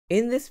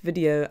In this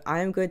video, I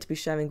am going to be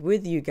sharing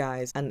with you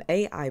guys an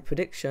AI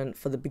prediction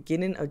for the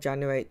beginning of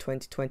January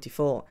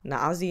 2024.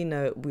 Now, as you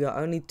know, we are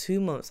only 2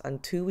 months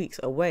and 2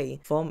 weeks away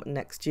from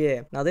next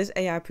year. Now, this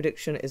AI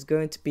prediction is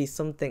going to be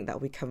something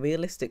that we can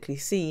realistically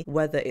see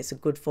whether it's a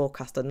good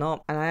forecast or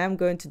not. And I am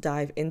going to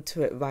dive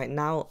into it right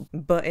now.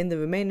 But in the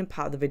remaining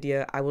part of the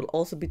video, I will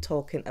also be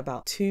talking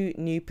about 2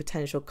 new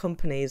potential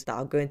companies that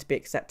are going to be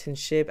accepting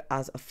Shib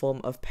as a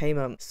form of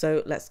payment.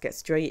 So let's get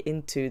straight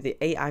into the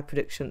AI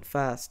prediction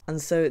first.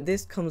 And so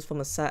this comes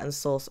from a certain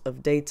source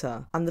of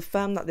data, and the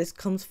firm that this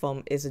comes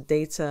from is a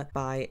data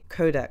by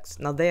Codex.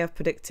 Now, they have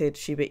predicted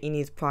Shiba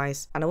Inu's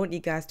price, and I want you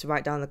guys to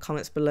write down in the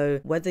comments below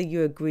whether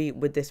you agree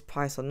with this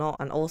price or not,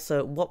 and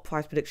also what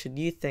price prediction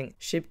you think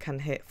Shib can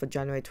hit for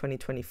January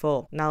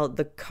 2024. Now,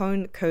 the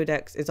Coin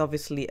Codex is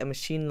obviously a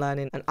machine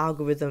learning and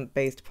algorithm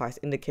based price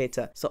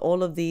indicator, so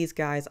all of these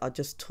guys are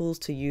just tools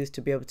to use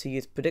to be able to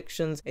use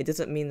predictions. It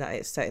doesn't mean that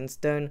it's set in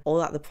stone or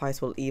that the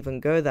price will even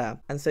go there.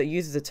 And so it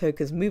uses a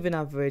token's moving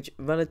average,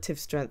 relative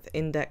strength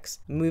index,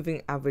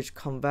 moving average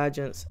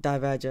convergence,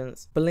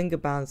 divergence,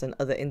 Bollinger Bands, and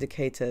other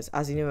indicators.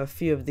 As you know, a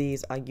few of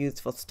these are used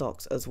for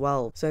stocks as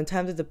well. So in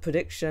terms of the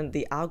prediction,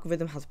 the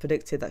algorithm has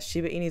predicted that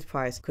Shiba Inu's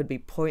price could be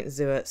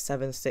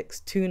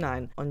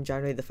 0.07629 on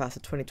January the 1st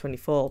of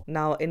 2024.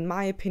 Now, in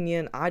my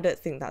opinion, I don't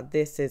think that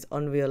this is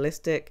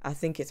unrealistic. I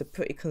think it's a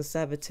pretty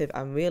conservative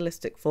and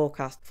realistic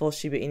forecast for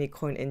Shiba Inu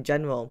coin in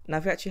general. Now,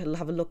 if you actually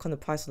have a look on the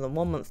price on the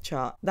 1 month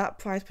chart, that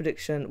price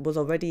prediction was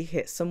already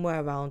hit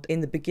somewhere around in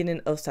the beginning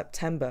of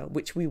September,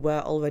 which we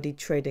were already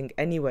trading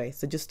anyway,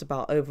 so just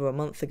about over a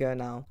month ago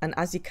now. And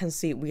as you can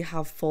see, we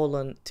have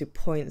fallen to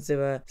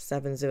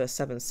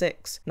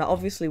 0.07076. Now,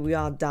 obviously we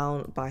are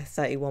down by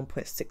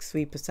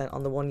 31.63%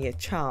 on the 1 year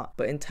chart,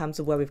 but in terms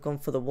of where we've gone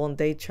for the 1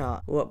 day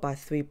chart, we're up by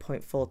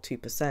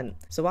 3.42%.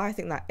 So I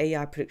think that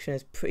AI prediction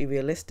is pretty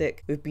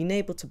realistic. We've been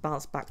able to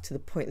bounce back to the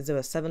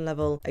 0.07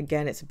 level.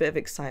 Again, it's a bit of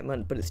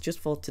excitement, but it's just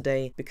for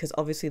today, because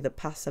obviously the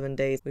past 7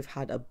 days we've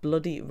had a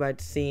bloody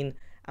red scene,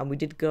 and we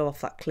did go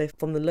off that cliff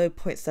from the low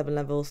 0.7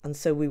 levels, and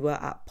so we were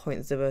at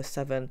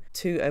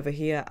 0.072 over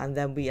here, and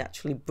then we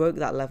actually broke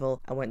that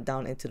level and went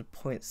down into the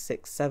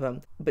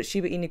 0.67. But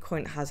Shiba Inu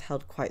coin has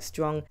held quite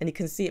strong, and you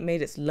can see it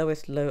made its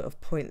lowest low of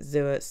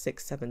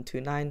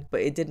 0.06729, but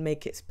it did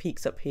make its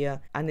peaks up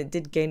here, and it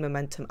did gain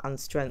momentum and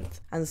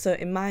strength. And so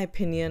in my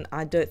opinion,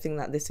 I don't think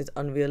that this is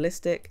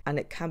unrealistic, and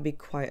it can be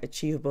quite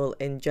achievable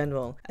in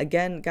general.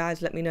 Again,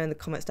 guys, let me know in the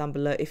comments down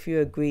below if you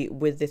agree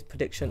with this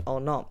prediction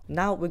or not.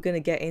 Now we're going to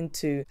get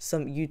into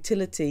some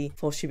utility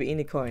for Shiba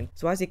Inu coin.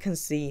 So as you can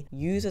see,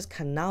 users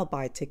can now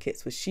buy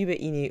tickets with Shiba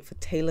Inu for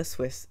Taylor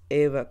Swift's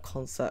Era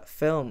concert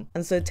film.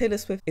 And so Taylor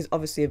Swift is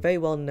obviously a very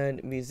well-known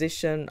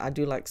musician. I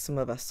do like some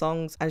of her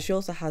songs, and she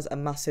also has a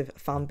massive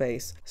fan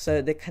base.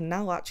 So they can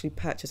now actually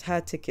purchase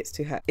her tickets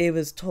to her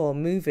Eras tour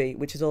movie,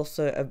 which is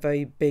also a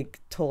very big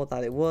tour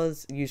that it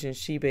was, using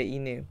Shiba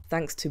Inu,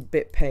 thanks to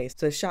BitPay.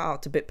 So shout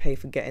out to BitPay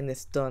for getting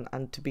this done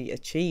and to be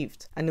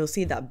achieved. And you'll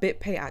see that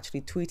BitPay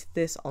actually tweeted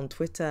this on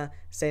Twitter,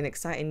 saying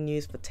exciting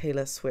news for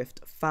Taylor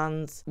Swift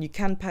fans. You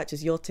can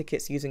purchase your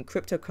tickets using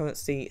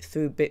cryptocurrency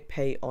through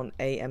BitPay on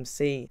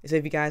AMC. So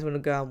if you guys want to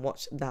go and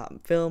watch that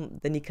film,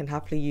 then you can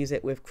happily use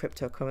it with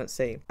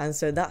cryptocurrency. And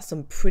so that's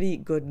some pretty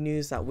good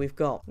news that we've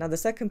got. Now, the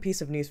second piece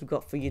of news we've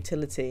got for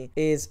utility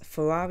is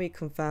Ferrari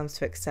confirms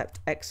to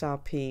accept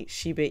XRP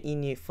Shiba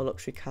Inu for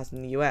luxury cars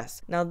in the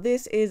US. Now,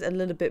 this is a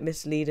little bit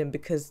misleading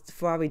because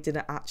Ferrari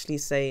didn't actually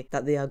say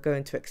that they are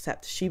going to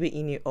accept Shiba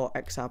Inu or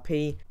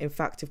XRP. In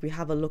fact, if we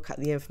have a look at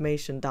the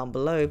information down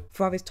below,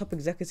 Ferrari's top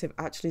executive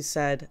actually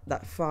said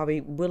that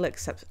Ferrari will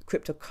accept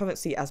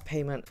cryptocurrency as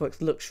payment for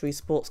its luxury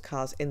sports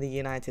cars in the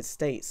United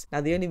States. Now,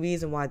 the only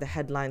reason why the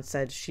headline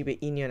said Shiba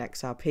Inu and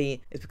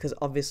XRP is because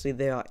obviously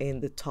they are in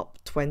the top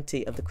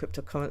 20 of the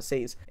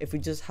cryptocurrencies. If we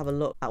just have a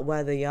look at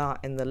where they are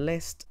in the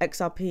list,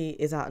 XRP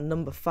is at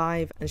number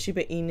 5 and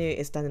Shiba Inu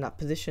is standing at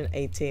position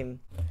 18.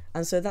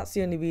 And so that's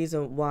the only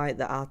reason why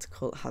the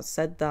article has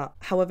said that.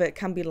 However, it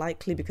can be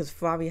likely because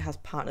Ferrari has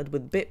partnered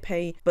with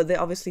BitPay, but they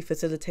obviously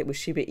facilitate with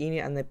Shiba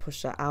Inu and they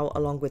push that out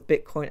along with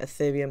Bitcoin,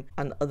 Ethereum,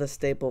 and other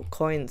stable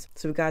coins.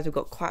 So guys, we've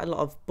got quite a lot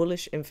of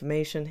bullish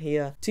information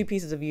here, 2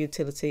 pieces of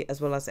utility as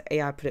well as the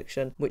AI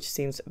prediction, which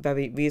seems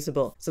very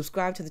reasonable.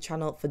 Subscribe to the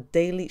channel for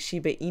daily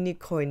Shiba Inu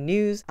coin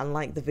news and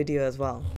like the video as well.